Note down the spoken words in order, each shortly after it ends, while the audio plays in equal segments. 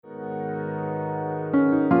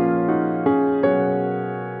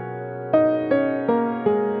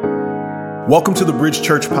Welcome to the Bridge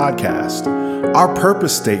Church podcast. Our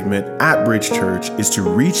purpose statement at Bridge Church is to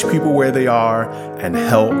reach people where they are and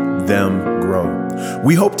help them grow.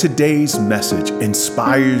 We hope today's message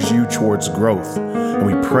inspires you towards growth, and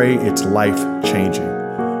we pray it's life-changing.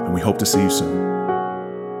 And we hope to see you soon.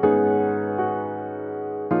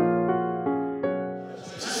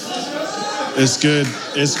 It's good.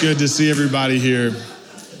 It's good to see everybody here.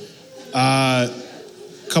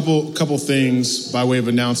 Couple things by way of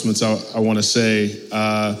announcements I want to say.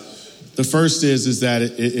 The first is that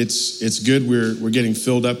it's good. We're getting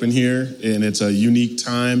filled up in here, and it's a unique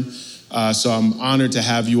time. So I'm honored to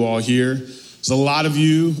have you all here. There's a lot of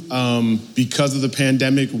you, because of the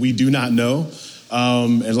pandemic, we do not know.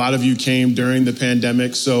 A lot of you came during the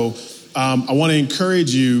pandemic. So I want to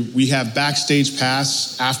encourage you. We have backstage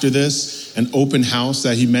pass after this, an open house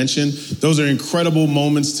that he mentioned. Those are incredible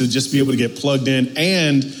moments to just be able to get plugged in,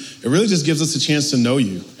 and it really just gives us a chance to know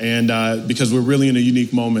you, and because we're really in a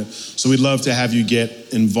unique moment. So we'd love to have you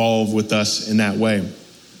get involved with us in that way.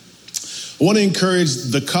 I want to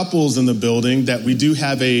encourage the couples in the building that we do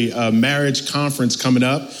have a marriage conference coming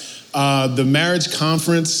up. The marriage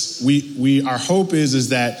conference, our hope is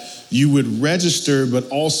that you would register, but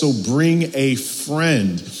also bring a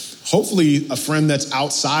friend. Hopefully a friend that's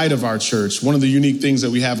outside of our church. One of the unique things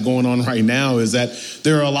that we have going on right now is that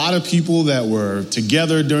there are a lot of people that were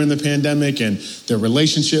together during the pandemic and their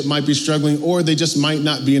relationship might be struggling, or they just might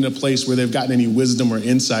not be in a place where they've gotten any wisdom or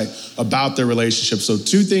insight about their relationship. So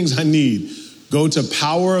 2 things I need. Go to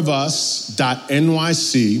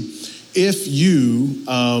powerofus.nyc if you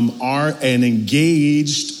are an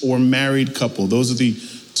engaged or married couple. Those are the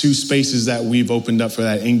 2 spaces that we've opened up for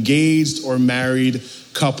that. Engaged or married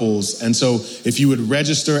couples. And so if you would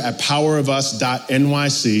register at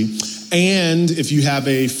powerofus.nyc, and if you have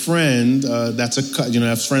a friend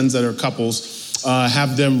have friends that are couples,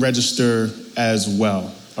 have them register as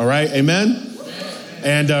well. All right, amen?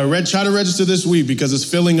 And try to register this week because it's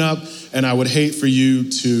filling up, and I would hate for you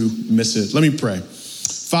to miss it. Let me pray.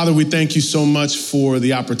 Father, we thank you so much for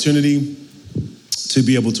the opportunity to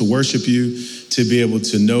be able to worship you, to be able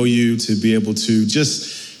to know you, to be able to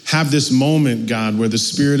just have this moment, God, where the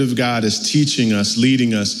Spirit of God is teaching us,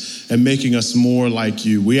 leading us, and making us more like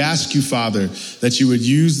you. We ask you, Father, that you would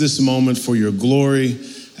use this moment for your glory,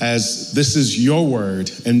 as this is your word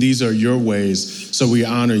and these are your ways. So we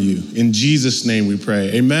honor you. In Jesus' name we pray.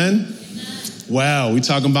 Amen? Amen. Wow, we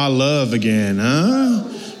talking about love again, huh?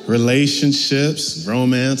 Relationships,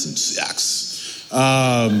 romance, and sex.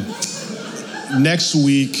 Next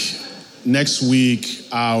week,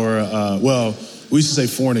 we used to say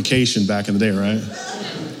fornication back in the day, right?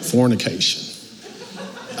 Fornication.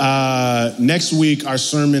 Next week, our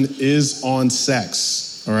sermon is on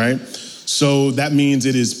sex, all right? So that means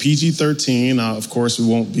it is PG-13. Of course, we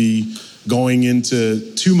won't be going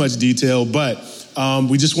into too much detail, but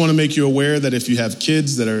we just want to make you aware that if you have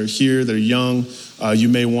kids that are here, that are young, you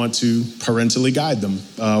may want to parentally guide them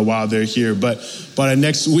while they're here. But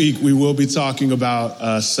next week, we will be talking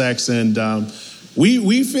about sex, and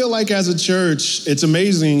we feel like as a church, it's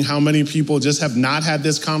amazing how many people just have not had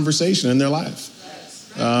this conversation in their life.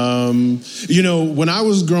 When I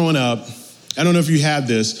was growing up, I don't know if you had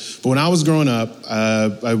this, but when I was growing up,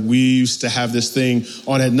 we used to have this thing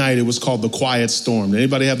on at night. It was called the Quiet Storm.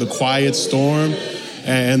 Anybody have the Quiet Storm?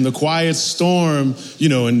 And the Quiet Storm,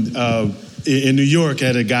 in New York,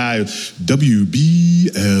 had a guy,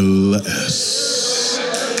 WBLS,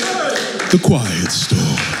 the Quiet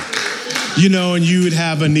Storm. And you would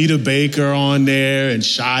have Anita Baker on there, and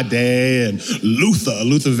Sade, and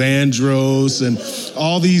Luther Vandross, and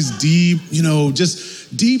all these deep,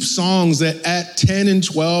 just deep songs that at 10 and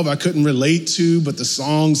 12 I couldn't relate to, but the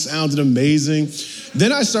song sounded amazing.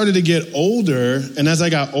 Then I started to get older, and as I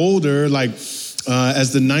got older,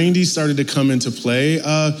 as the 90s started to come into play,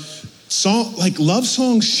 love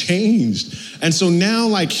songs changed. And so now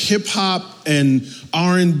hip hop and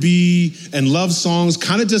R&B and love songs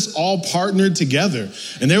kind of just all partnered together.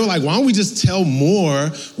 And they were like, why don't we just tell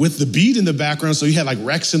more with the beat in the background? So you had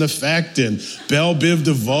Rex and Effect and Belle Biv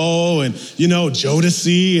DeVoe and,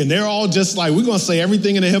 Jodeci. And they're all just we're going to say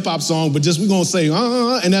everything in a hip hop song, but we're going to say,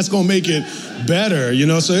 and that's going to make it better,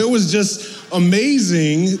 So it was just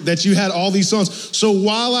amazing that you had all these songs. So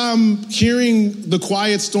while I'm hearing the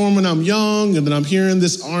Quiet Storm when I'm young, and then I'm hearing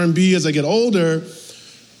this R&B as I get older,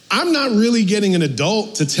 I'm not really getting an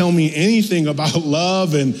adult to tell me anything about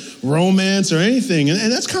love and romance or anything.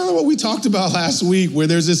 And that's kind of what we talked about last week, where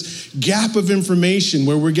there's this gap of information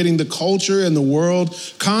where we're getting the culture and the world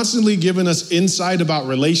constantly giving us insight about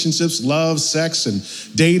relationships, love, sex,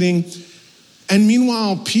 and dating. And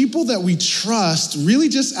meanwhile, people that we trust really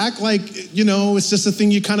just act like, it's just a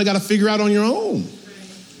thing you kind of got to figure out on your own.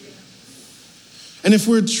 And if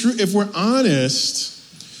we're honest,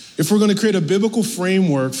 if we're going to create a biblical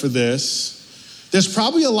framework for this, there's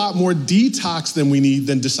probably a lot more detox than we need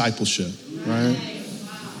than discipleship, right?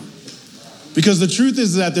 Because the truth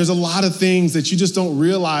is that there's a lot of things that you just don't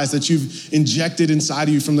realize that you've injected inside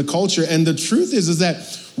of you from the culture. And the truth is that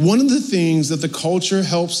one of the things that the culture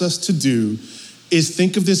helps us to do is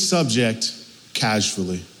think of this subject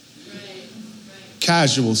casually.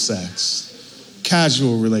 Casual sex,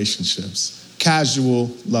 casual relationships,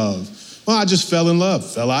 casual love. Well, I just fell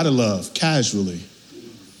out of love, casually.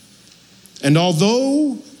 And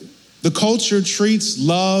although the culture treats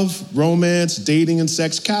love, romance, dating, and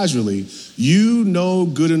sex casually, you know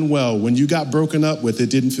good and well when you got broken up with,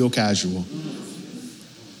 it didn't feel casual.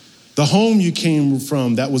 The home you came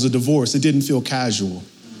from, that was a divorce, it didn't feel casual.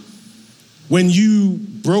 When you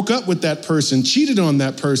broke up with that person, cheated on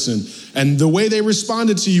that person, and the way they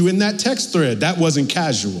responded to you in that text thread, that wasn't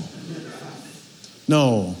casual.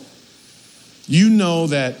 No. You know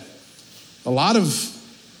that a lot of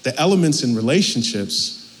the elements in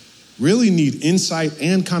relationships really need insight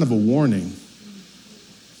and kind of a warning.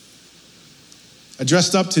 I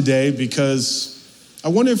dressed up today because I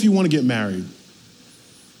wonder if you want to get married.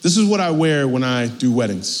 This is what I wear when I do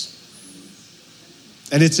weddings.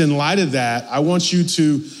 And it's in light of that, I want you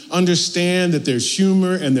to understand that there's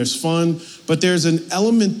humor and there's fun, but there's an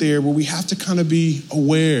element there where we have to kind of be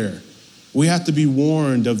aware. We have to be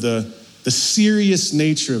warned of the serious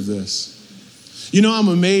nature of this. I'm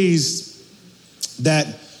amazed that,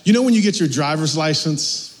 when you get your driver's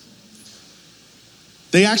license,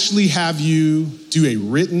 they actually have you do a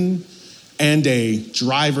written and a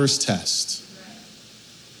driver's test.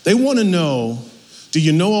 They want to know, do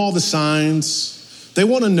you know all the signs? They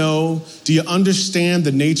want to know, do you understand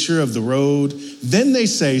the nature of the road? Then they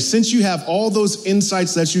say, since you have all those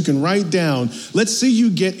insights that you can write down, let's see you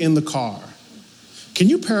get in the car. Can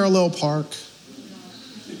you parallel park?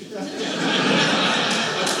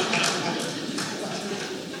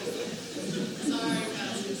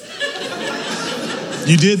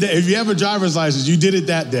 You did that. If you have a driver's license, you did it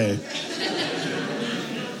that day.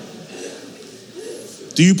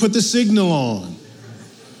 Do you put the signal on?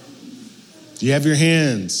 Do you have your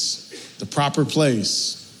hands the proper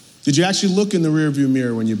place? Did you actually look in the rearview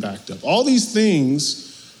mirror when you backed up? All these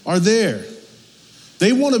things are there.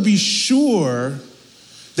 They want to be sure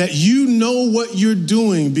that you know what you're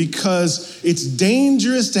doing, because it's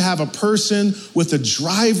dangerous to have a person with a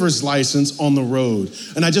driver's license on the road.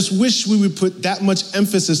 And I just wish we would put that much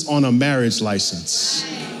emphasis on a marriage license.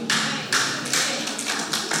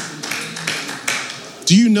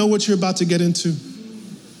 Do you know what you're about to get into?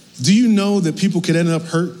 Do you know that people could end up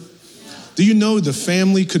hurt? Do you know the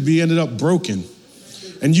family could be ended up broken?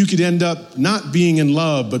 And you could end up not being in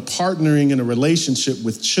love, but partnering in a relationship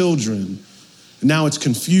with children. Now it's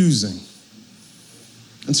confusing.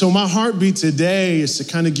 And so my heartbeat today is to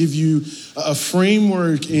kind of give you a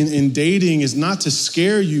framework in dating, is not to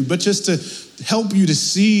scare you, but just to help you to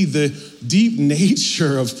see the deep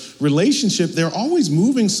nature of relationship. They're always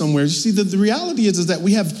moving somewhere. You see, the reality is that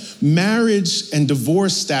we have marriage and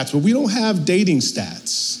divorce stats, but we don't have dating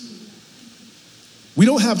stats. We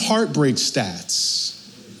don't have heartbreak stats.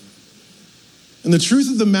 And the truth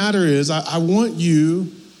of the matter is, I want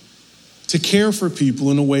you to care for people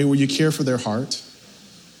in a way where you care for their heart,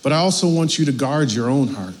 but I also want you to guard your own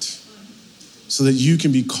heart so that you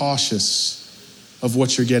can be cautious of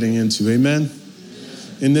what you're getting into. Amen?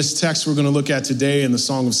 In this text we're going to look at today in the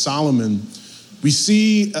Song of Solomon, we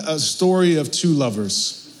see a story of two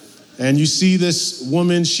lovers. And you see this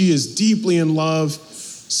woman, she is deeply in love.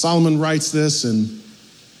 Solomon writes this, and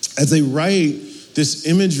as they write this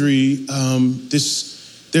imagery,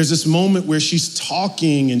 there's this moment where she's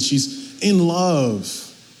talking and she's in love.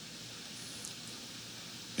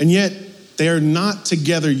 And yet they are not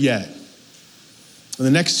together yet. In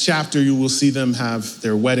the next chapter, you will see them have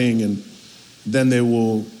their wedding, and then they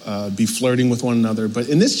will be flirting with one another. But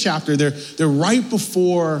in this chapter, they're right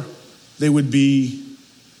before they would be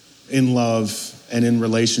in love and in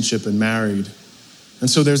relationship and married. And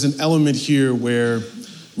so there's an element here where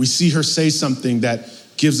we see her say something that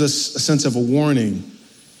gives us a sense of a warning,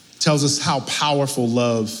 tells us how powerful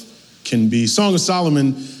love can be. Song of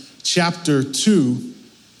Solomon, chapter 2,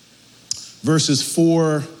 verses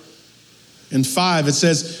 4 and 5, it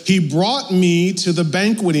says, he brought me to the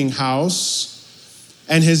banqueting house,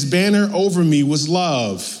 and his banner over me was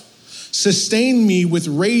love. Sustain me with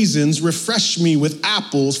raisins, refresh me with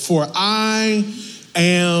apples, for I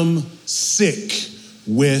am sick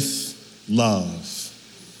with love.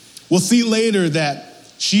 We'll see later that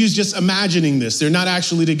she is just imagining this. They're not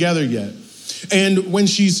actually together yet. And when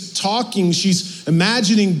she's talking, she's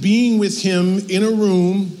imagining being with him in a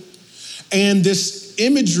room, and this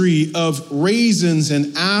imagery of raisins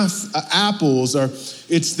and apples, or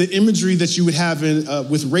it's the imagery that you would have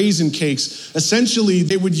with raisin cakes. Essentially,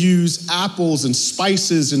 they would use apples and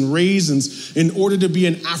spices and raisins in order to be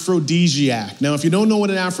an aphrodisiac. Now, if you don't know what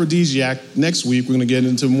an aphrodisiac, next week we're going to get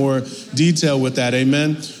into more detail with that,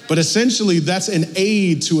 amen? But essentially, that's an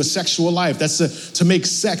aid to a sexual life. That's to make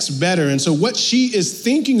sex better. And so what she is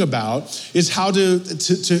thinking about is how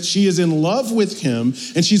she is in love with him,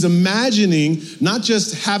 and she's imagining not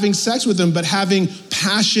just having sex with him, but having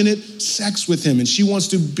passionate sex with him, and she wants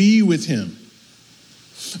to be with him.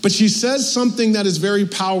 But she says something that is very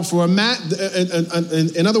powerful. In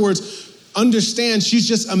other words, understand, she's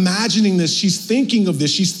just imagining this. She's thinking of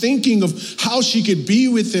this. She's thinking of how she could be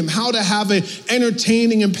with him, how to have an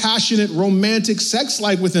entertaining and passionate romantic sex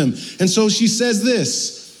life with him. And so she says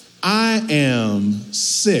this, I am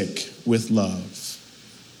sick with love.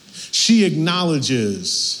 She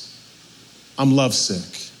acknowledges, I'm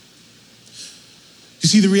lovesick. You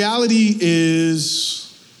see, the reality is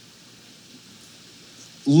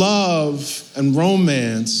love and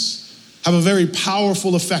romance have a very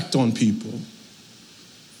powerful effect on people.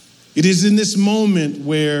 It is in this moment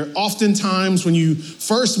where oftentimes when you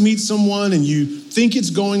first meet someone and you think it's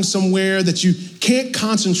going somewhere, that you can't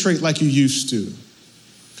concentrate like you used to.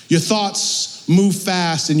 Your thoughts move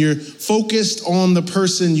fast and you're focused on the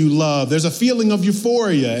person you love. There's a feeling of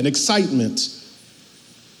euphoria and excitement.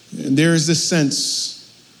 And there is this sense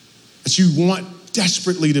that you want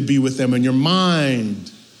desperately to be with them, and your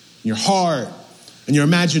mind, your heart, and your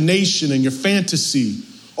imagination and your fantasy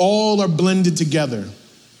all are blended together.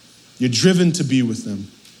 You're driven to be with them.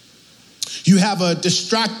 You have a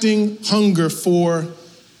distracting hunger for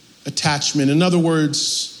attachment. In other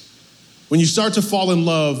words, when you start to fall in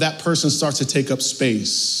love, that person starts to take up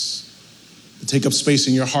space. To take up space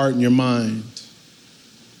in your heart and your mind.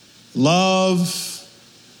 Love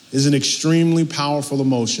is an extremely powerful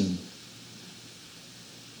emotion.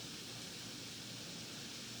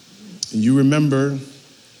 And you remember,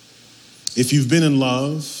 if you've been in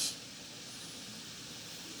love,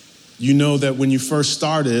 you know that when you first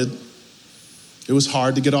started, it was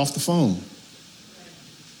hard to get off the phone.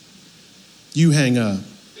 You hang up.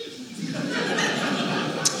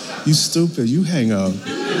 You stupid, you hang up.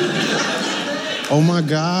 Oh my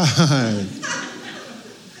God.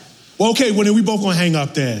 Well, okay, well then we both gonna hang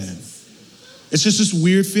up then. It's just this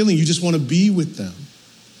weird feeling, you just wanna be with them.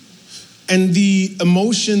 And the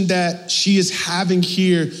emotion that she is having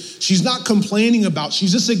here, she's not complaining about,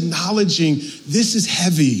 she's just acknowledging this is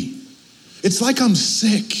heavy. It's like I'm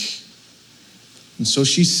sick. And so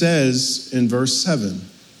she says in verse 7,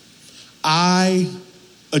 I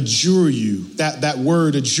adjure you. That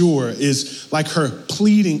word adjure is like her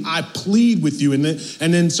pleading. I plead with you. And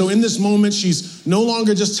then so in this moment, she's no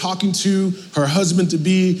longer just talking to her husband to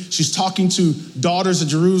be. She's talking to daughters of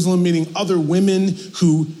Jerusalem, meaning other women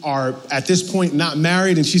who are at this point not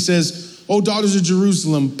married. And she says, oh, daughters of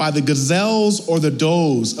Jerusalem, by the gazelles or the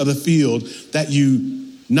does of the field, that you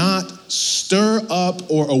not stir up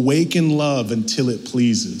or awaken love until it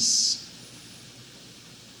pleases.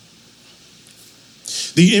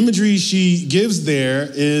 The imagery she gives there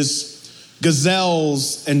is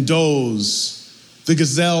gazelles and does. The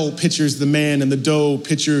gazelle pictures the man and the doe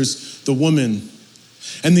pictures the woman.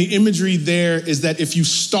 And the imagery there is that if you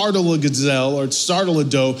startle a gazelle or startle a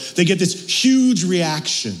doe, they get this huge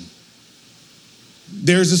reaction.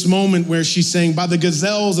 There's this moment where she's saying, by the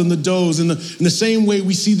gazelles and the does, in the same way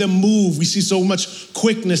we see them move, we see so much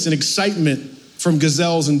quickness and excitement from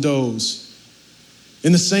gazelles and does.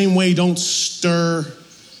 In the same way, don't stir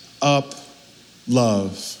up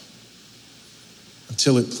love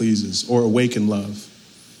until it pleases, or awaken love.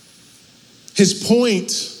 His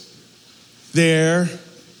point there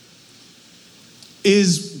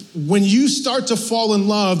is when you start to fall in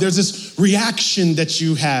love, there's this reaction that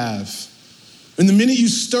you have. And the minute you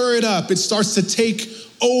stir it up, it starts to take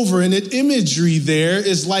over. And the imagery there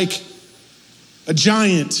is like a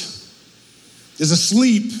giant is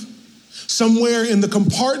asleep somewhere in the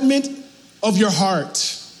compartment of your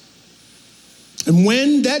heart. And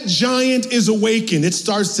when that giant is awakened, it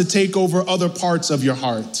starts to take over other parts of your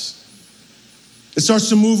heart. It starts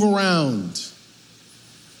to move around.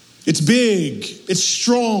 It's big. It's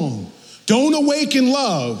strong. Don't awaken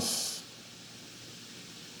love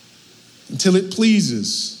until it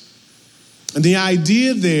pleases. And the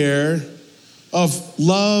idea there of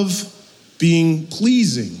love being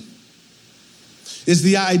pleasing is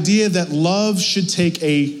the idea that love should take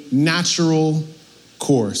a natural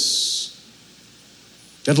course.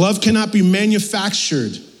 That love cannot be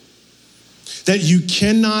manufactured. That you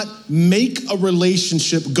cannot make a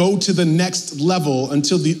relationship go to the next level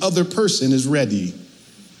until the other person is ready.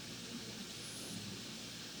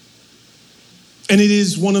 And it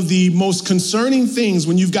is one of the most concerning things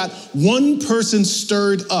when you've got one person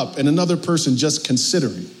stirred up and another person just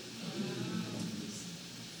considering.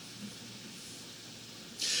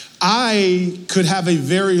 I could have a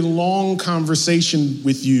very long conversation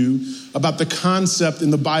with you about the concept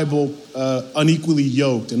in the Bible, unequally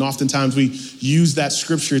yoked. And oftentimes we use that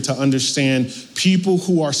scripture to understand people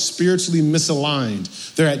who are spiritually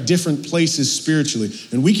misaligned. They're at different places spiritually.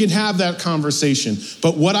 And we can have that conversation.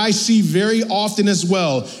 But what I see very often as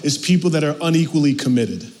well is people that are unequally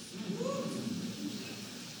committed.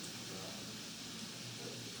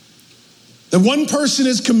 That one person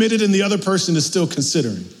is committed and the other person is still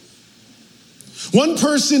considering. One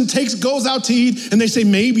person goes out to eat and they say,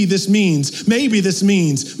 maybe this means.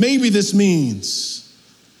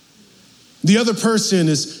 The other person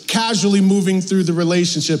is casually moving through the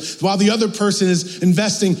relationship while the other person is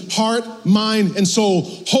investing heart, mind, and soul,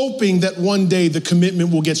 hoping that one day the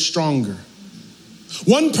commitment will get stronger.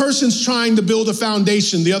 One person's trying to build a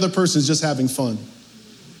foundation, the other person's just having fun.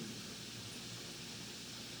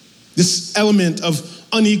 This element of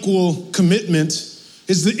unequal commitment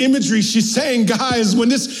is the imagery she's saying, guys, when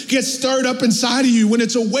this gets stirred up inside of you, when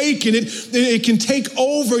it's awake and it can take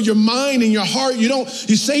over your mind and your heart, you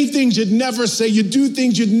say things you'd never say, you do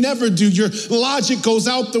things you'd never do, your logic goes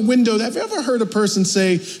out the window. Have you ever heard a person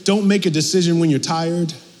say, don't make a decision when you're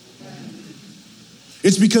tired?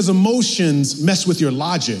 It's because emotions mess with your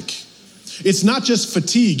logic. It's not just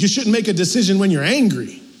fatigue. You shouldn't make a decision when you're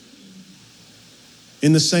angry.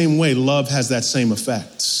 In the same way, love has that same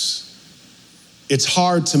effect. It's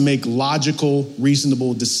hard to make logical,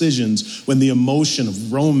 reasonable decisions when the emotion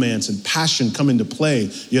of romance and passion come into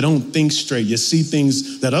play. You don't think straight. You see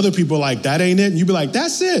things that other people are like, that ain't it. And you be like,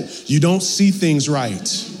 that's it. You don't see things right.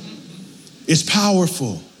 It's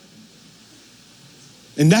powerful.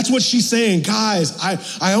 And that's what she's saying. Guys,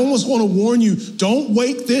 I almost want to warn you, don't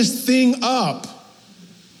wake this thing up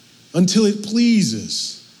until it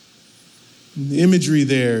pleases. And the imagery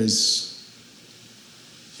there is,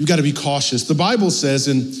 you've got to be cautious. The Bible says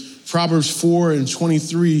in Proverbs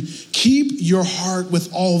 4:23, keep your heart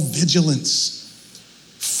with all vigilance,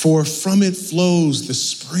 for from it flows the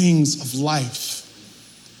springs of life.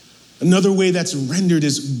 Another way that's rendered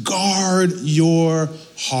is guard your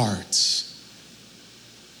heart.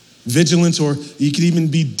 Vigilance, or it can even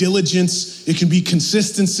be diligence. It can be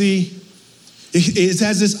consistency. It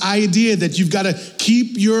has this idea that you've got to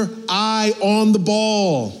keep your eye on the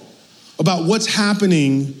ball about what's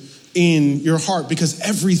happening in your heart, because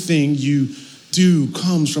everything you do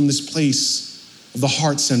comes from this place of the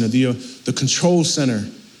heart center, the control center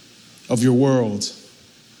of your world.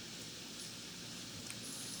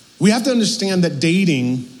 We have to understand that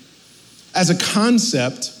dating as a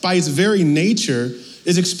concept, by its very nature,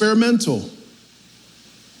 is experimental.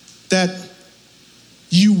 That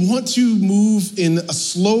you want to move in a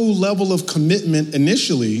slow level of commitment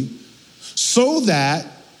initially so that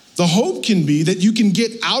the hope can be that you can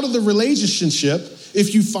get out of the relationship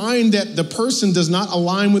if you find that the person does not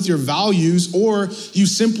align with your values or you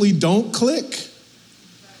simply don't click.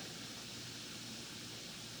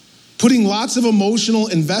 Putting lots of emotional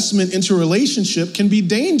investment into a relationship can be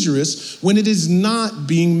dangerous when it is not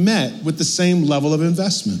being met with the same level of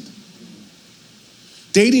investment.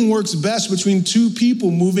 Dating works best between two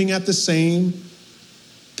people moving at the same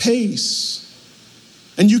pace.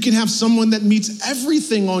 And you can have someone that meets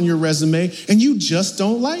everything on your resume and you just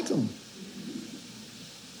don't like them.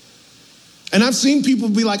 And I've seen people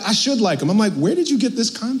be like, I should like them. I'm like, where did you get this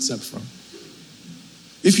concept from?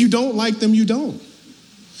 If you don't like them, you don't.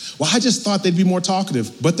 Well, I just thought they'd be more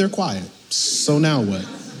talkative, but they're quiet. So now what?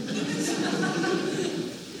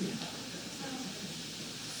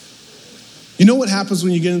 You know what happens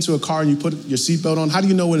when you get into a car and you put your seatbelt on? How do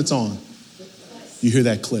you know when it's on? You hear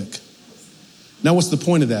that click. Now, what's the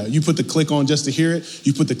point of that? You put the click on just to hear it?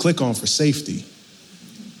 You put the click on for safety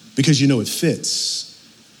because you know it fits.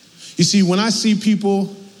 You see, when I see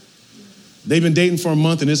people, they've been dating for a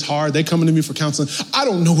month and it's hard, they coming to me for counseling. I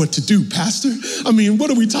don't know what to do, Pastor. I mean, what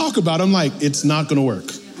do we talk about? I'm like, it's not going to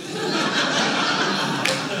work.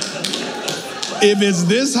 If it's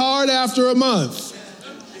this hard after a month,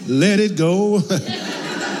 let it go.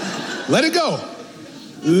 Let it go.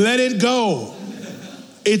 Let it go.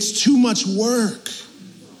 It's too much work.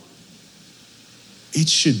 It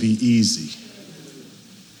should be easy.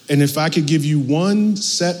 And if I could give you one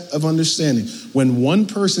set of understanding, when one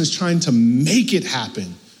person is trying to make it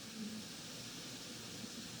happen,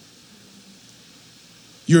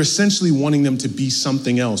 you're essentially wanting them to be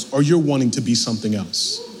something else, or you're wanting to be something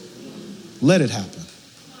else. Let it happen.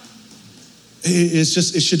 It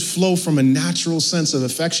should flow from a natural sense of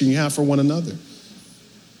affection you have for one another.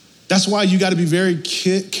 That's why you got to be very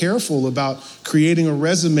careful about creating a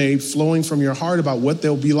resume flowing from your heart about what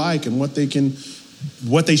they'll be like and what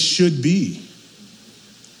they should be.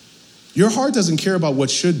 Your heart doesn't care about what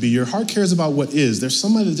should be. Your heart cares about what is. There's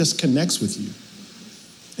somebody that just connects with you.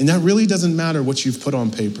 And that really doesn't matter what you've put on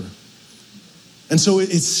paper. And so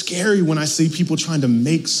it's scary when I see people trying to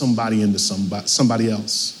make somebody into somebody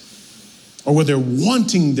else. Or where they're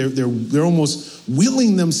wanting, they're almost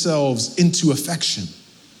willing themselves into affection.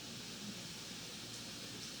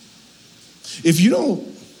 If you don't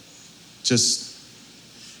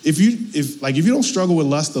if you don't struggle with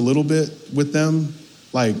lust a little bit with them,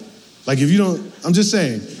 like if you don't, I'm just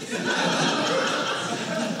saying.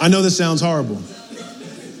 I know this sounds horrible.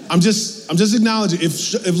 I'm just acknowledging,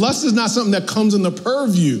 if lust is not something that comes in the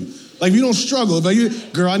purview, like if you don't struggle,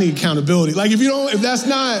 girl, I need accountability. Like if that's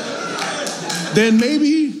not, then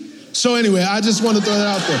maybe. So anyway, I just want to throw that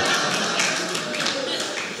out there.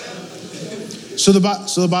 So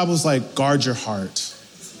the Bible's like, guard your heart.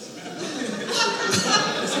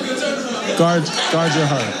 Guard your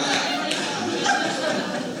heart.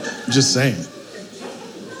 I'm just saying.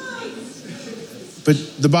 But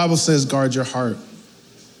the Bible says, guard your heart.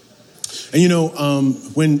 And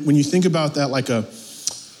when you think about that like a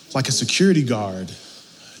security guard,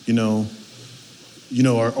 or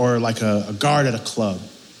like a guard at a club,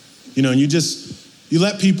 and you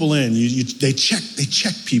let people in. They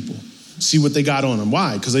check people, see what they got on them.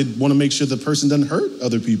 Why? Because they want to make sure the person doesn't hurt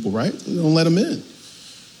other people, right? They don't let them in.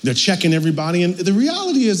 They're checking everybody. And the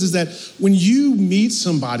reality is that when you meet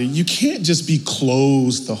somebody, you can't just be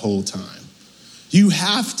closed the whole time. You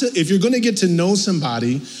have to, if you're going to get to know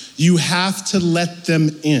somebody, you have to let them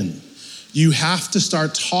in. You have to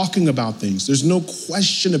start talking about things. There's no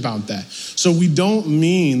question about that. So I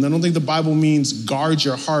don't think the Bible means guard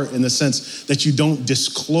your heart in the sense that you don't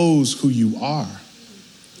disclose who you are.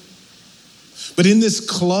 But in this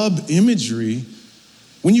club imagery,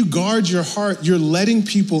 when you guard your heart, you're letting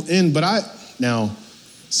people in. Now,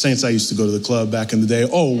 saints, I used to go to the club back in the day.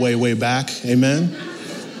 Oh, way back. Amen.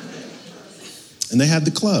 And they had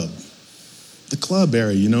the club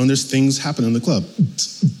area, and there's things happening in the club.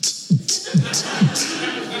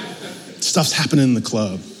 Stuff's happening in the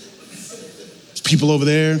club. There's people over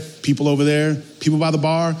there, people by the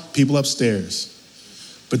bar, people upstairs.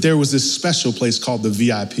 But there was this special place called the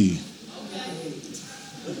VIP.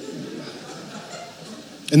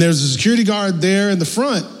 And there's a security guard there in the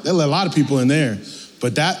front. They let a lot of people in there.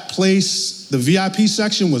 But that place, the VIP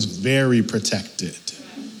section, was very protected.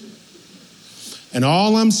 And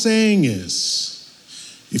all I'm saying is,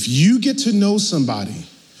 if you get to know somebody,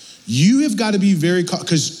 you have got to be very cautious.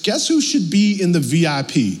 Because guess who should be in the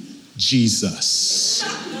VIP? Jesus.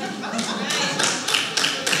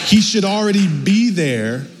 He should already be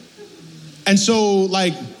there. And so,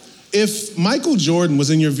 if Michael Jordan was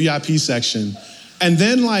in your VIP section, and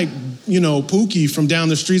then Pookie from down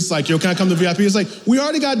the street's like, yo, can I come to VIP? It's like, we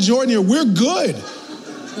already got Jordan here. We're good.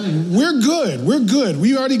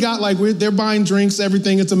 We already got they're buying drinks,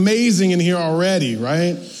 everything. It's amazing in here already,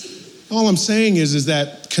 right? All I'm saying is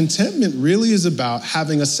that contentment really is about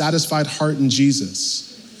having a satisfied heart in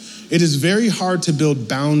Jesus. It is very hard to build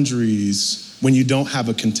boundaries when you don't have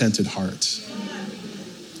a contented heart.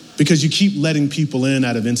 Because you keep letting people in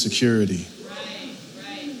out of insecurity.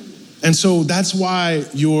 And so that's why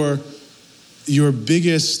your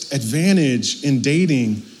biggest advantage in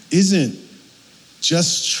dating isn't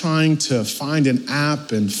just trying to find an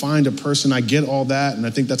app and find a person. I get all that, and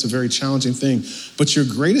I think that's a very challenging thing. But your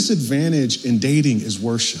greatest advantage in dating is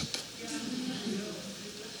worship.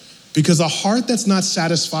 Because a heart that's not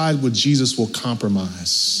satisfied with Jesus will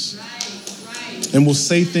compromise. And will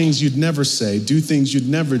say things you'd never say, do things you'd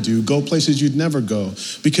never do, go places you'd never go,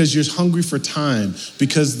 because you're hungry for time,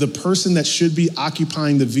 because the person that should be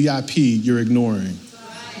occupying the VIP, you're ignoring.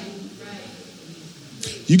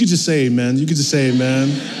 You could just say amen.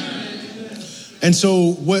 And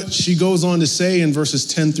so what she goes on to say in verses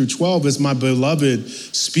 10 through 12 is, my beloved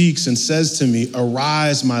speaks and says to me,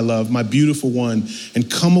 arise, my love, my beautiful one, and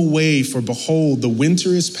come away, for behold, the winter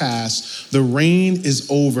is past, the rain is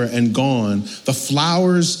over and gone, the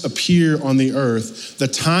flowers appear on the earth, the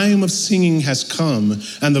time of singing has come,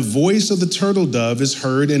 and the voice of the turtle dove is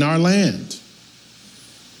heard in our land.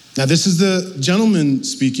 Now, this is the gentleman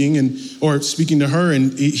speaking, or speaking to her,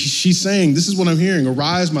 and she's saying, this is what I'm hearing.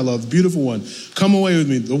 Arise, my love, beautiful one. Come away with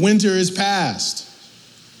me. The winter is past.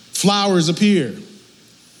 Flowers appear.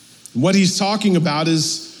 What he's talking about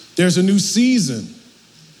is there's a new season.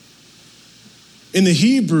 In the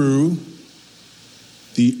Hebrew,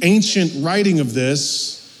 the ancient writing of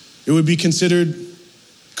this, it would be considered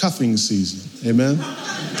cuffing season. Amen?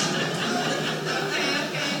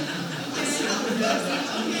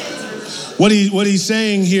 What he's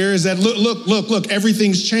saying here is that look,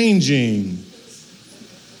 everything's changing.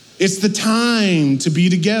 It's the time to be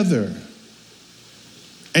together.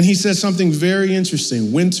 And he says something very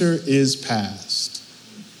interesting. Winter is past.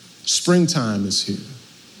 Springtime is here.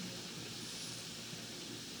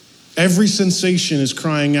 Every sensation is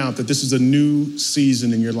crying out that this is a new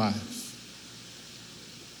season in your life.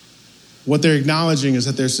 What they're acknowledging is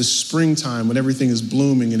that there's this springtime when everything is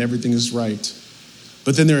blooming and everything is right.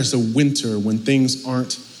 But then there's a winter when things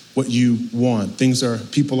aren't what you want.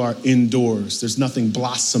 People are indoors. There's nothing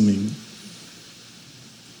blossoming.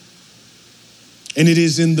 And it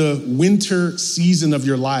is in the winter season of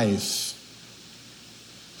your life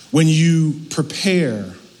when you prepare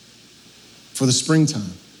for the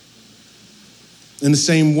springtime. In the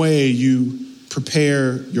same way, you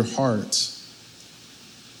prepare your heart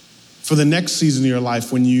for the next season of your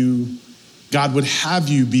life when God would have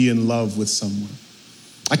you be in love with someone.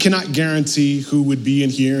 I cannot guarantee who would be in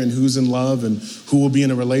here and who's in love and who will be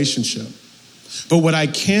in a relationship. But what I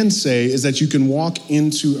can say is that you can walk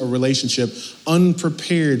into a relationship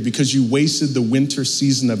unprepared because you wasted the winter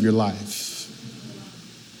season of your life.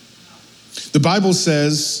 The Bible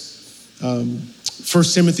says, 1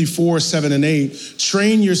 Timothy 4, 7 and 8,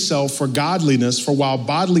 train yourself for godliness, for while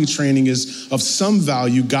bodily training is of some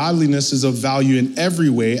value, godliness is of value in every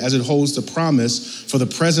way as it holds the promise for the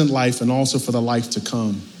present life and also for the life to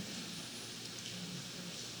come.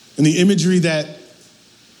 And the imagery that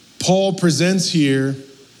Paul presents here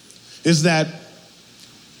is that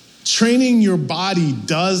training your body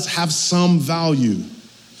does have some value,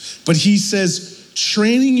 but he says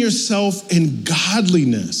training yourself in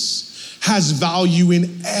godliness has value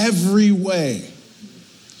in every way.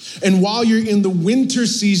 And while you're in the winter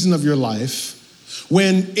season of your life,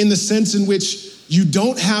 when in the sense in which you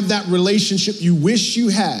don't have that relationship you wish you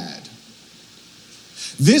had,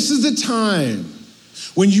 this is the time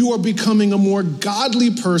when you are becoming a more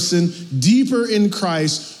godly person, deeper in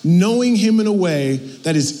Christ, knowing him in a way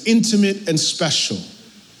that is intimate and special.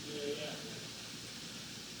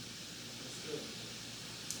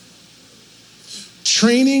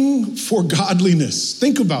 Training for godliness.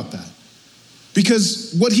 Think about that.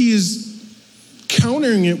 Because what he is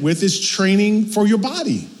countering it with is training for your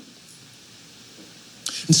body.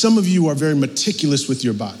 And some of you are very meticulous with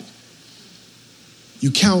your body. You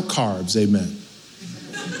count carbs, amen.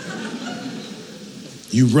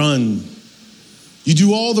 You run. You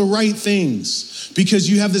do all the right things because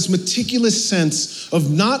you have this meticulous sense of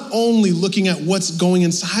not only looking at what's going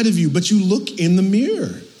inside of you, but you look in the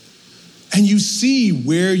mirror. And you see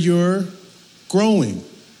where you're growing,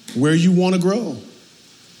 where you want to grow.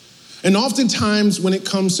 And oftentimes when it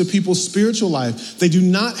comes to people's spiritual life, they do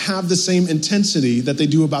not have the same intensity that they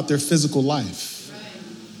do about their physical life.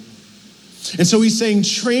 Right. And so he's saying,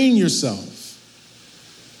 train yourself.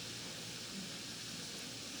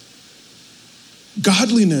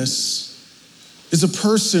 Godliness is a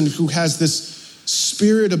person who has this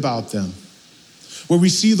spirit about them, where we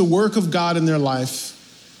see the work of God in their life,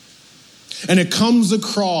 and it comes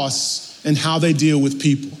across in how they deal with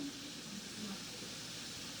people.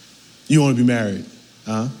 You want to be married,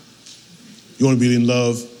 huh? You want to be in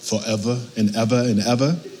love forever and ever and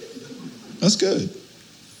ever? That's good.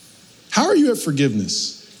 How are you at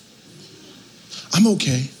forgiveness? I'm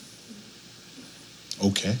okay.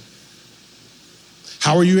 Okay.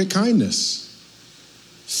 How are you at kindness?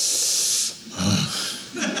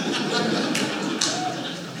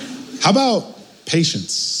 How about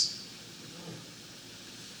patience?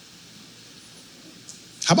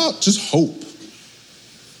 How about just hope?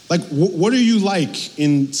 Like, what are you like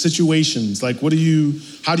in situations? Like, how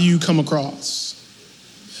do you come across?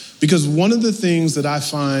 Because one of the things that I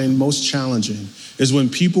find most challenging is when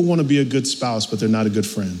people want to be a good spouse, but they're not a good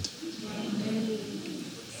friend.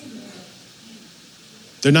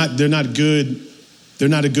 They're not good They're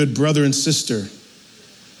not a good brother and sister.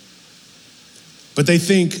 But they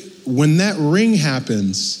think when that ring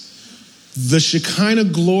happens, the Shekinah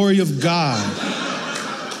glory of God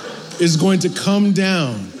is going to come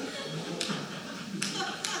down.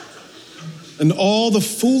 And all the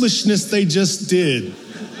foolishness they just did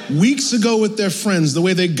weeks ago with their friends, the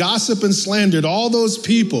way they gossip and slandered all those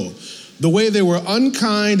people, the way they were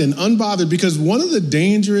unkind and unbothered, because one of the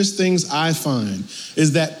dangerous things I find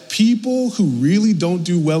is that people who really don't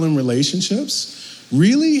do well in relationships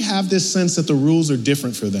really have this sense that the rules are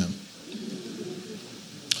different for them.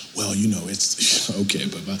 Well, it's okay,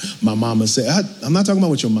 but my mama said, I'm not talking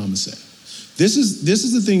about what your mama said. This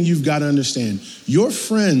is the thing you've got to understand. Your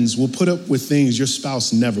friends will put up with things your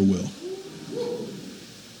spouse never will.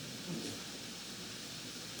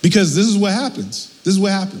 Because this is what happens. This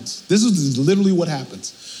is literally what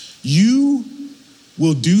happens. You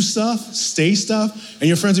will do stuff, say stuff, and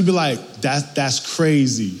your friends will be like, that's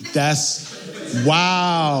crazy.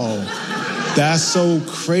 Wow. That's so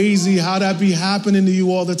crazy. How that be happening to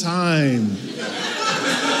you all the time?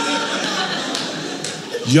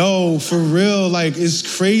 Yo, for real,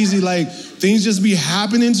 it's crazy. Things just be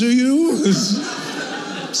happening to you.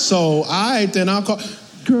 So, then I'll call.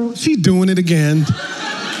 Girl, she doing it again.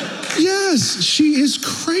 Yes, she is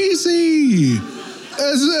crazy.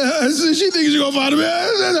 She thinks you're gonna find me.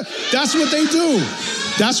 That's what they do.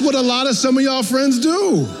 That's what a lot of some of y'all friends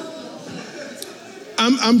do.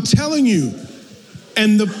 I'm telling you.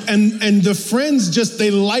 And the friends they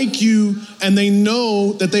like you, and they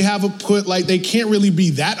know that they have they can't really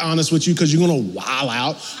be that honest with you because you're gonna wild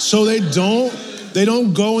out. So they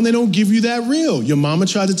don't go and they don't give you that real. Your mama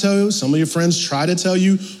tried to tell you, some of your friends try to tell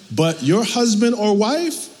you, but your husband or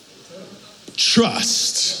wife,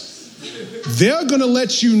 trust. They're gonna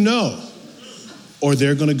let you know, or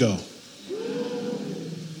they're gonna go.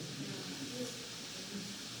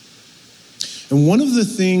 And one of the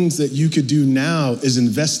things that you could do now is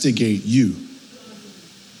investigate you.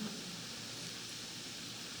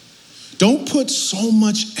 Don't put so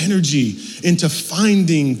much energy into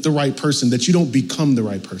finding the right person that you don't become the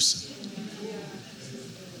right person.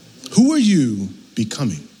 Who are you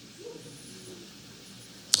becoming?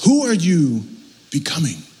 Who are you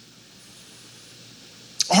becoming?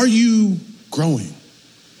 Are you growing?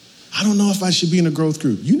 I don't know if I should be in a growth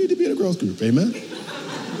group. You need to be in a growth group, amen?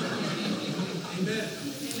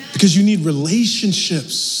 Because you need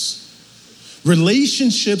relationships.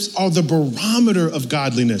 Relationships are the barometer of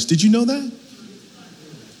godliness. Did you know that?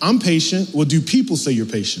 I'm patient. Well, do people say you're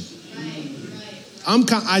patient?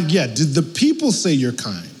 Did the people say you're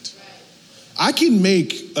kind? I can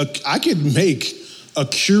make a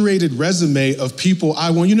curated resume of people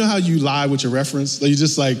I want. You know how you lie with your reference? You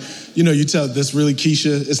just you tell this really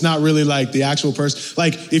Keisha. It's not really the actual person.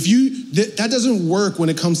 That doesn't work when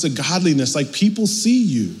it comes to godliness. People see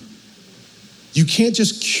you. You can't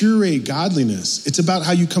just curate godliness. It's about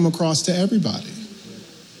how you come across to everybody.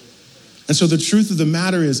 And so the truth of the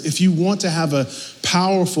matter is, if you want to have a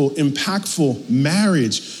powerful, impactful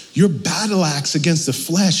marriage, your battle axe against the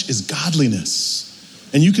flesh is godliness.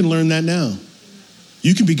 And you can learn that now.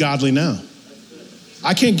 You can be godly now.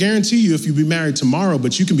 I can't guarantee you if you'll be married tomorrow,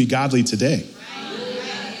 but you can be godly today.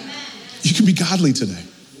 You can be godly today.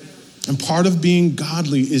 And part of being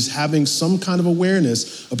godly is having some kind of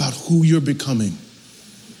awareness about who you're becoming,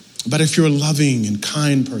 about if you're a loving and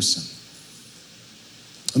kind person.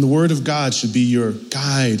 And the Word of God should be your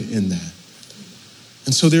guide in that.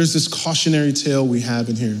 And so there's this cautionary tale we have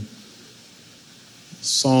in here.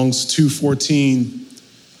 Songs 2:14.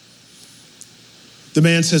 The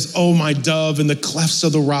man says, "Oh, my dove, in the clefts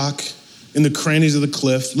of the rock, in the crannies of the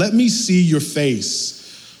cliff, let me see your face.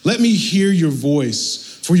 Let me hear your voice.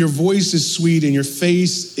 For your voice is sweet and your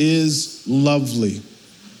face is lovely."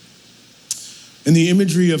 And the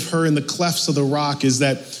imagery of her in the clefts of the rock is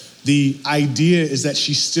that the idea is that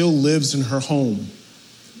she still lives in her home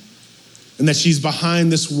and that she's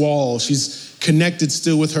behind this wall. She's connected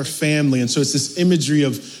still with her family. And so it's this imagery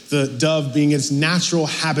of the dove being its natural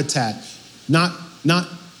habitat, not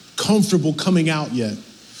comfortable coming out yet.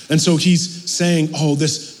 And so he's saying, oh,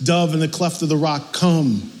 this dove in the cleft of the rock,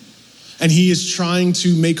 come. And he is trying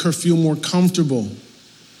to make her feel more comfortable,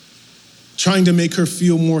 trying to make her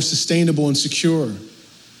feel more sustainable and secure.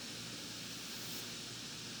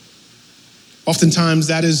 Oftentimes,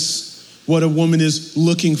 that is what a woman is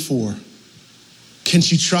looking for. Can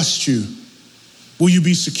she trust you? Will you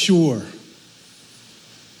be secure?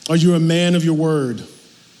 Are you a man of your word?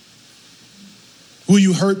 Will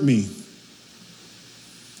you hurt me?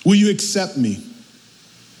 Will you accept me?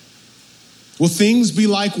 Will things be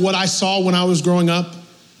like what I saw when I was growing up?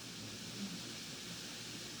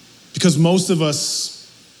 Because most of us,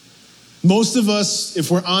 if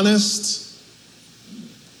we're honest,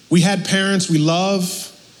 we had parents we love,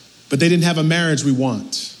 but they didn't have a marriage we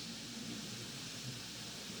want.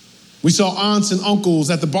 We saw aunts and uncles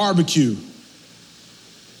at the barbecue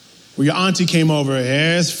where your auntie came over.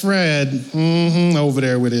 Here's Fred, over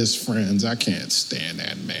there with his friends. I can't stand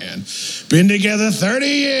that man. Been together 30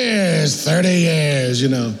 years, you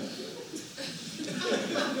know.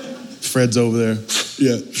 Fred's over there.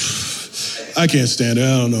 Yeah. I can't stand it.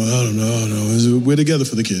 I don't know. We're together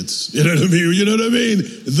for the kids. You know what I mean?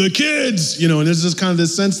 The kids, and there's just kind of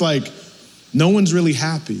this sense like no one's really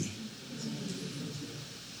happy.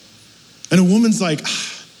 And a woman's like,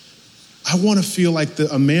 I want to feel like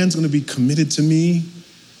a man's going to be committed to me.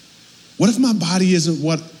 What if my body isn't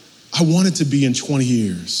what I want it to be in 20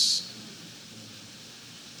 years?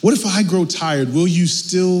 What if I grow tired? Will you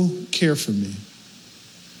still care for me?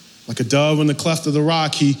 Like a dove in the cleft of the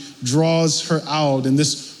rock, he draws her out. And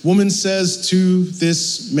this woman says to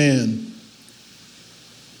this man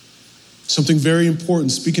something very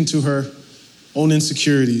important, speaking to her own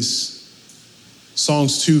insecurities.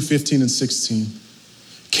 Songs 2, 15 and 16.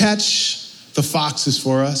 Catch the foxes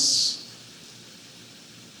for us,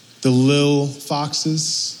 the little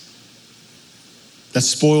foxes that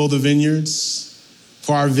spoil the vineyards,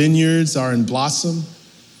 for our vineyards are in blossom.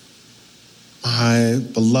 My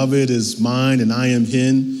beloved is mine and I am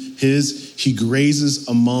his. He grazes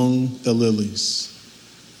among the lilies.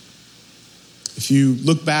 If you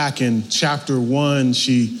look back in chapter 1,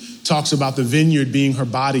 she talks about the vineyard being her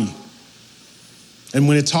body. And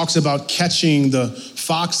when it talks about catching the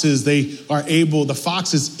foxes, the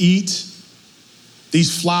foxes eat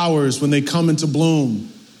these flowers when they come into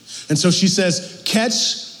bloom. And so she says,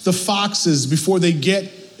 catch the foxes before they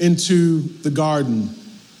get into the garden,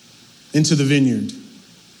 into the vineyard.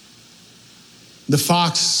 The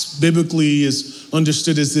fox biblically is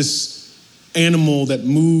understood as this animal that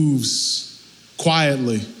moves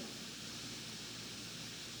quietly.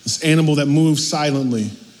 This animal that moves silently,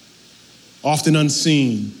 often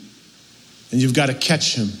unseen, and you've got to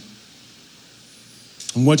catch him.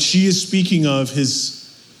 And what she is speaking of,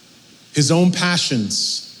 his own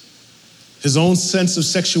passions, his own sense of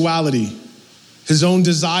sexuality, his own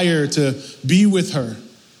desire to be with her.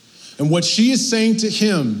 And what she is saying to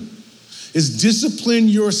him is discipline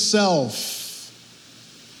yourself.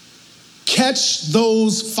 Catch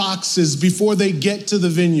those foxes before they get to the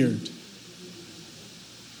vineyard.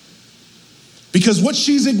 Because what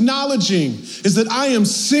she's acknowledging is that I am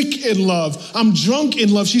sick in love. I'm drunk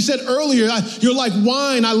in love. She said earlier, you're like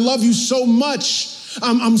wine. I love you so much.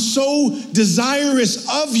 I'm so desirous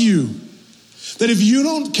of you that if you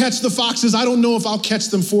don't catch the foxes, I don't know if I'll catch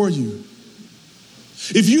them for you.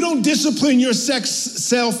 If you don't discipline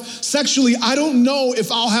yourself sexually, I don't know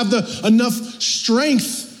if I'll have enough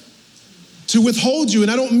strength to withhold you. And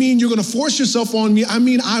I don't mean you're going to force yourself on me. I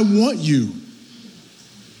mean, I want you.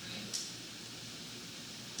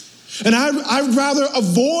 And I'd rather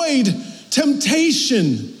avoid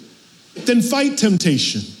temptation than fight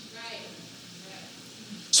temptation.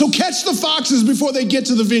 So catch the foxes before they get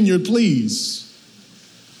to the vineyard, please.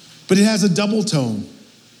 But it has a double tone.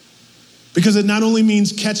 Because it not only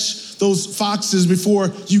means catch those foxes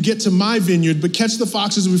before you get to my vineyard, but catch the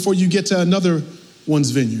foxes before you get to another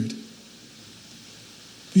one's vineyard.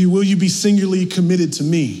 Will you be singularly committed to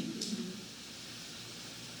me?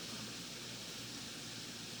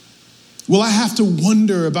 Will I have to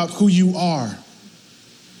wonder about who you are?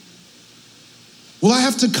 Will I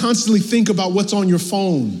have to constantly think about what's on your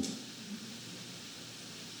phone?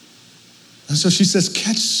 And so she says,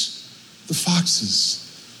 catch the foxes.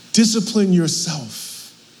 Discipline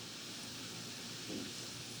yourself.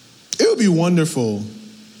 It would be wonderful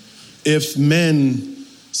if men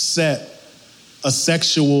set a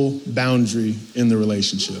sexual boundary in the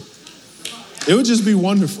relationship. It would just be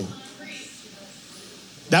wonderful.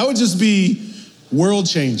 That would just be world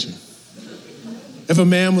changing. If a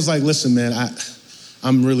man was like, listen, man,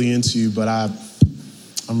 I'm really into you, but I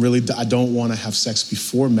don't want to have sex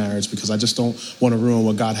before marriage because I just don't want to ruin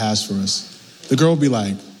what God has for us. The girl would be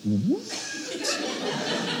like, what?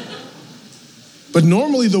 But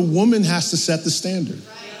normally the woman has to set the standard.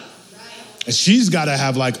 And she's got to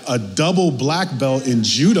have like a double black belt in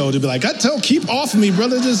judo to be like, keep off me,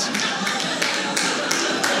 brother. Just.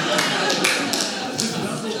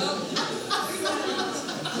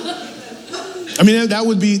 I mean, that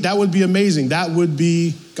would be amazing. That would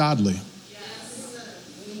be godly.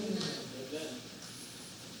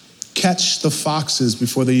 Catch the foxes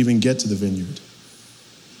before they even get to the vineyard.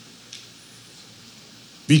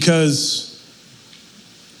 Because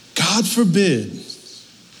God forbid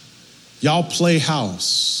Y'all play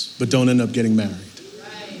house, but don't end up getting married.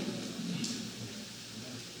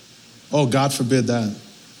 Oh, God forbid that.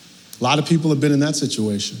 A lot of people have been in that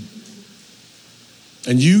situation.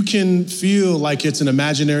 And you can feel like it's an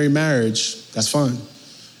imaginary marriage, that's fine.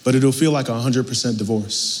 But it'll feel like 100%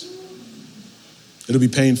 divorce. It'll be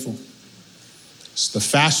painful. So the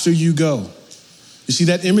faster you go, you see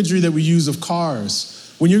that imagery that we use of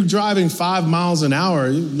cars. When you're driving 5 miles an hour,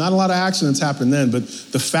 not a lot of accidents happen then, but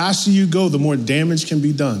the faster you go, the more damage can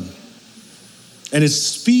be done. And it's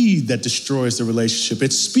speed that destroys the relationship.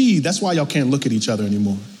 It's speed. That's why y'all can't look at each other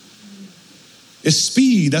anymore. It's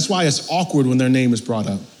speed. That's why it's awkward when their name is brought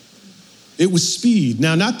up. It was speed.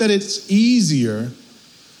 Now, not that it's easier,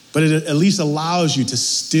 but it at least allows you to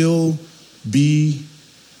still be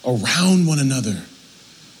around one another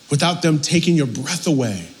without them taking your breath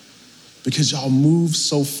away because y'all move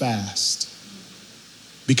so fast.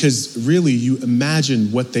 Because really, you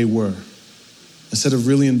imagine what they were instead of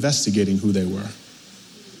really investigating who they were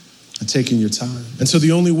and taking your time. And so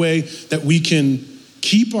the only way that we can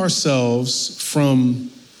keep ourselves from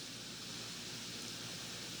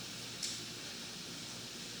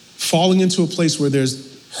falling into a place where there's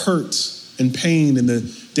hurt and pain in the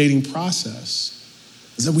dating process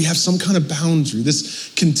is that we have some kind of boundary,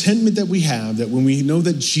 this contentment that we have, that when we know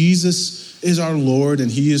that Jesus is our Lord and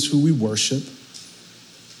he is who we worship,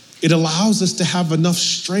 it allows us to have enough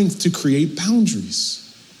strength to create boundaries.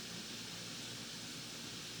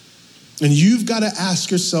 And you've got to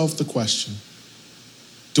ask yourself the question,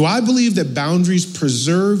 do I believe that boundaries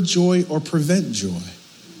preserve joy or prevent joy?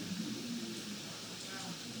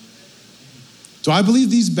 Do I believe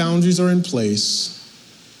these boundaries are in place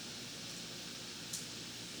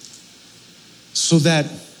so that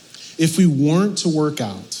if we weren't to work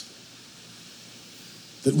out,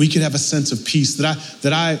 that we could have a sense of peace,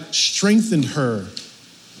 that I strengthened her,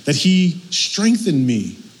 that he strengthened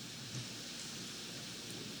me?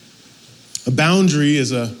 A boundary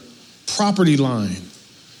is a property line.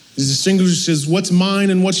 It distinguishes what's mine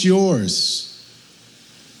and what's yours.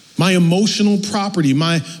 My emotional property,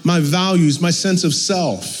 my values, my sense of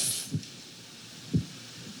self,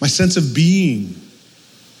 my sense of being.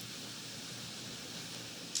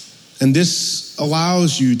 And this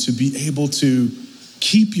allows you to be able to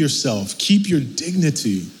keep yourself, keep your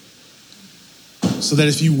dignity, so that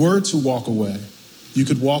if you were to walk away, you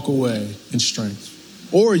could walk away in strength.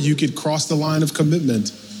 Or you could cross the line of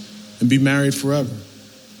commitment and be married forever.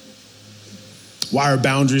 Why are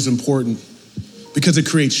boundaries important? Because it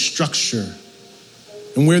creates structure.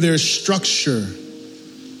 And where there's structure,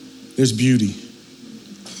 there's beauty.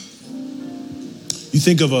 You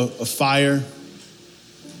think of a fire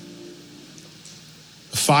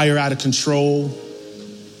out of control,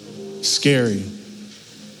 scary.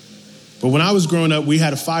 But when I was growing up, we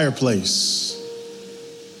had a fireplace.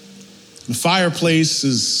 The fireplace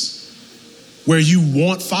is where you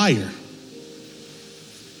want fire.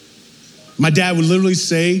 My dad would literally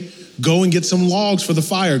say, go and get some logs for the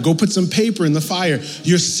fire. Go put some paper in the fire.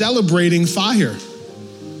 You're celebrating fire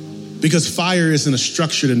because fire is in a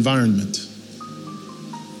structured environment.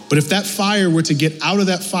 But if that fire were to get out of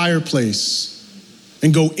that fireplace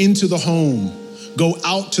and go into the home, go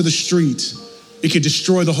out to the street, it could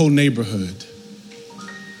destroy the whole neighborhood.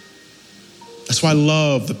 That's why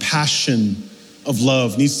love, the passion of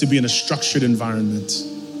love, needs to be in a structured environment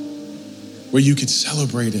where you could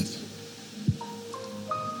celebrate it.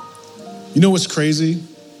 You know what's crazy?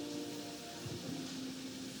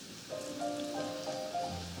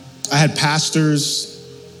 I had pastors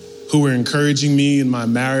who were encouraging me in my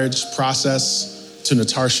marriage process to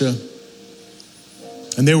Natasha,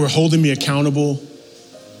 and they were holding me accountable.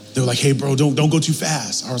 They were like, hey, bro, don't go too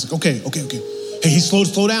fast. I was like, okay. Hey, slow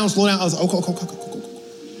down. I was like, okay.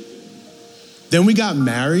 Then we got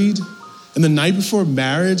married, and the night before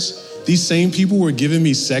marriage, these same people were giving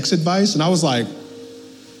me sex advice, and I was like,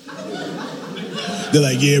 they're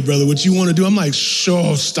like, yeah, brother, what you want to do? I'm like,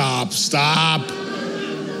 sure, stop.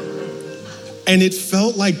 And it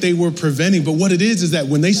felt like they were preventing. But what it is that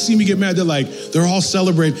when they see me get married, they're all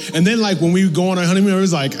celebrating. And then when we go on our honeymoon, it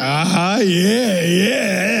was like, yeah,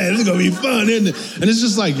 this is going to be fun, isn't it? And it's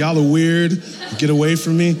just like, y'all are weird. Get away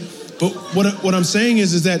from me. But what I'm saying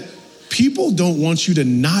is that people don't want you to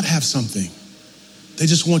not have something. They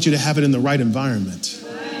just want you to have it in the right environment.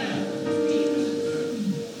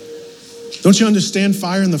 Don't you understand?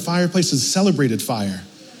 Fire in the fireplace is celebrated fire.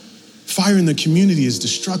 Fire in the community is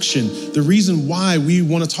destruction. The reason why we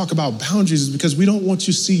want to talk about boundaries is because we don't want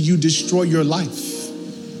to see you destroy your life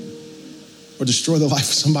or destroy the life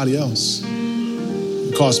of somebody else,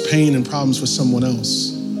 cause pain and problems for someone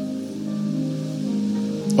else.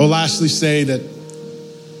 I'll lastly say that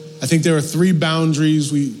I think there are 3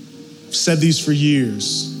 boundaries. We've said these for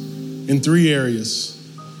years in 3 areas: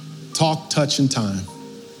 talk, touch, and time.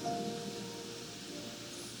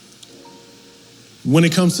 When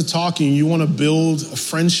it comes to talking, you want to build a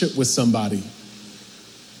friendship with somebody.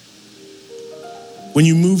 When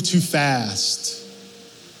you move too fast,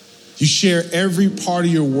 you share every part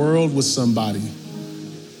of your world with somebody,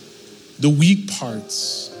 the weak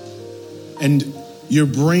parts. And your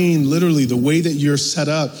brain, literally, the way that you're set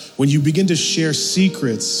up, when you begin to share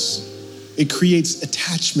secrets, it creates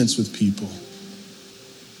attachments with people.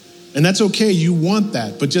 And that's okay, you want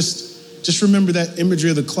that, but just remember that imagery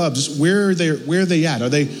of the club. Just where are they at? Are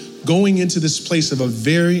they going into this place of a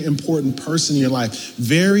very important person in your life?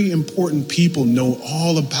 Very important people know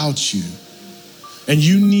all about you. And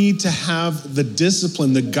you need to have the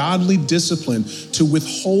discipline, the godly discipline, to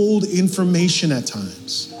withhold information at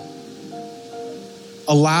times.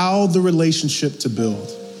 Allow the relationship to build.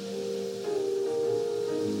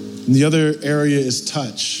 And the other area is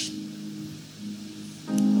touch.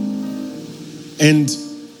 And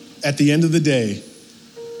at the end of the day,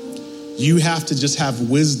 you have to just have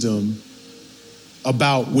wisdom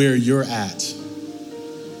about where you're at.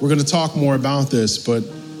 We're going to talk more about this, but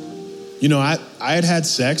I had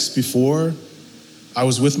sex before I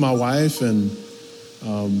was with my wife, and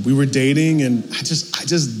we were dating, and I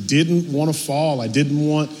just didn't want to fall. I didn't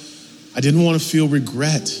want to feel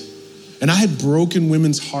regret. And I had broken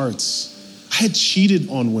women's hearts. I had cheated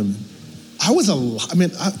on women.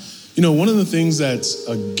 One of the things that's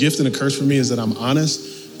a gift and a curse for me is that I'm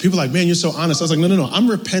honest. People are like, man, you're so honest. I was like, no. I'm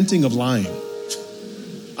repenting of lying.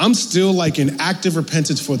 I'm still in active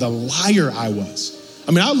repentance for the liar I was.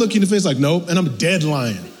 I'll look you in the face like, nope, and I'm dead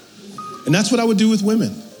lying. And that's what I would do with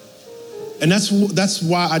women. And that's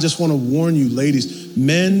why I just want to warn you, ladies.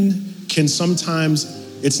 Men can sometimes,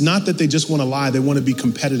 it's not that they just want to lie, they want to be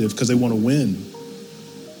competitive because they want to win.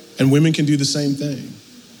 And women can do the same thing.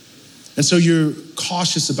 And so you're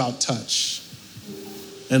cautious about touch.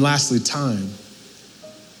 And lastly, time.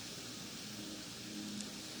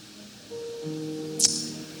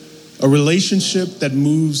 A relationship that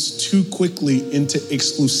moves too quickly into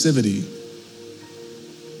exclusivity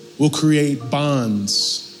will create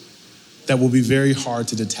bonds that will be very hard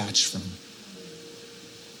to detach from.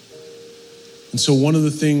 And so one of the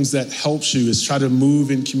things that helps you is try to move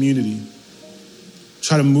in community.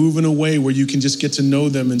 Try to move in a way where you can just get to know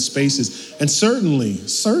them in spaces. And certainly,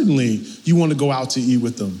 you want to go out to eat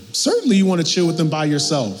with them. Certainly, you want to chill with them by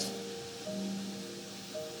yourself.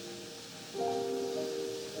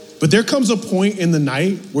 But there comes a point in the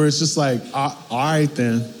night where it's just like, all right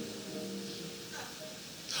then.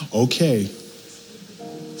 Okay.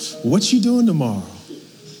 What you doing tomorrow?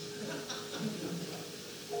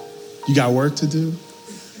 You got work to do?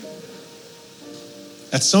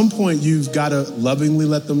 At some point, you've got to lovingly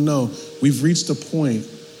let them know, we've reached a point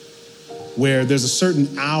where there's a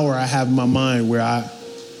certain hour I have in my mind where I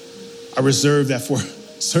reserve that for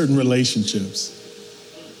certain relationships.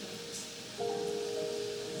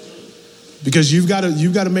 Because you've got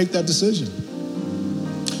to make that decision.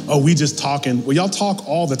 Oh, we just talking. Well, y'all talk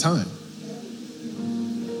all the time.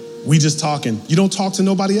 We just talking. You don't talk to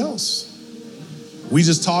nobody else. We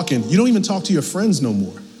just talking. You don't even talk to your friends no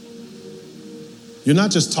more. You're not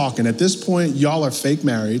just talking. At this point, y'all are fake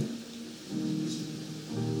married,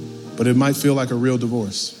 but it might feel like a real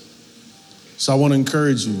divorce. So I want to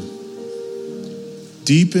encourage you,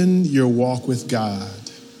 deepen your walk with God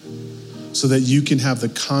so that you can have the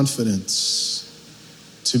confidence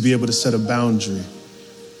to be able to set a boundary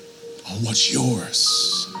on what's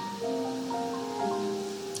yours,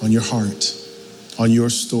 on your heart, on your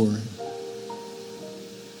story.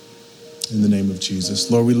 In the name of Jesus.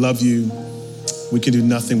 Lord, we love you. We can do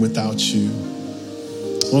nothing without you.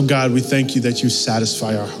 Oh God, we thank you that you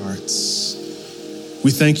satisfy our hearts.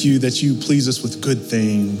 We thank you that you please us with good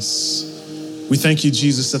things. We thank you,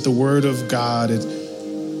 Jesus, that the word of God,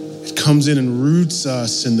 it comes in and roots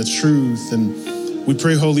us in the truth. And we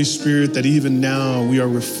pray, Holy Spirit, that even now we are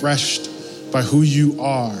refreshed by who you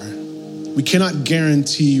are. We cannot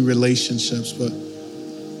guarantee relationships, but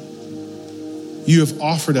you have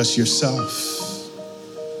offered us yourself.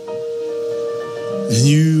 And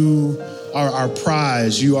you are our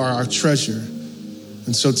prize. You are our treasure.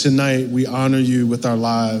 And so tonight we honor you with our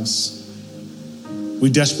lives. We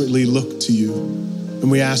desperately look to you and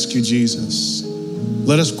we ask you, Jesus,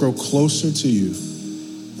 let us grow closer to you.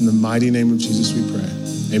 In the mighty name of Jesus we pray.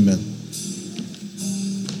 Amen.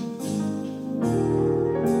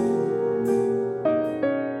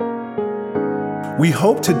 We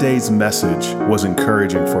hope today's message was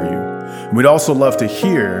encouraging for you. We'd also love to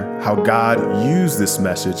hear how God used this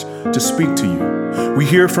message to speak to you. We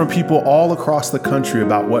hear from people all across the country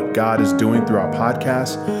about what God is doing through our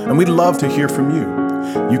podcast, and we'd love to hear from you.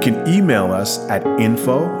 You can email us at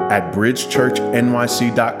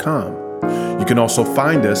info@bridgechurchnyc.com. You can also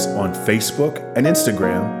find us on Facebook and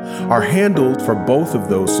Instagram. Our handle for both of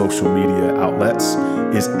those social media outlets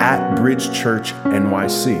is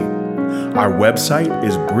 @bridgechurchnyc. Our website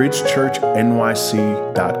is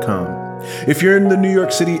bridgechurchnyc.com. If you're in the New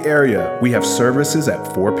York City area, we have services at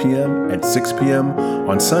 4 p.m. and 6 p.m.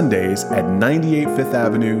 on Sundays at 98 Fifth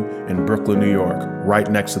Avenue in Brooklyn, New York, right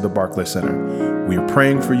next to the Barclays Center. We are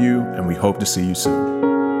praying for you, and we hope to see you soon.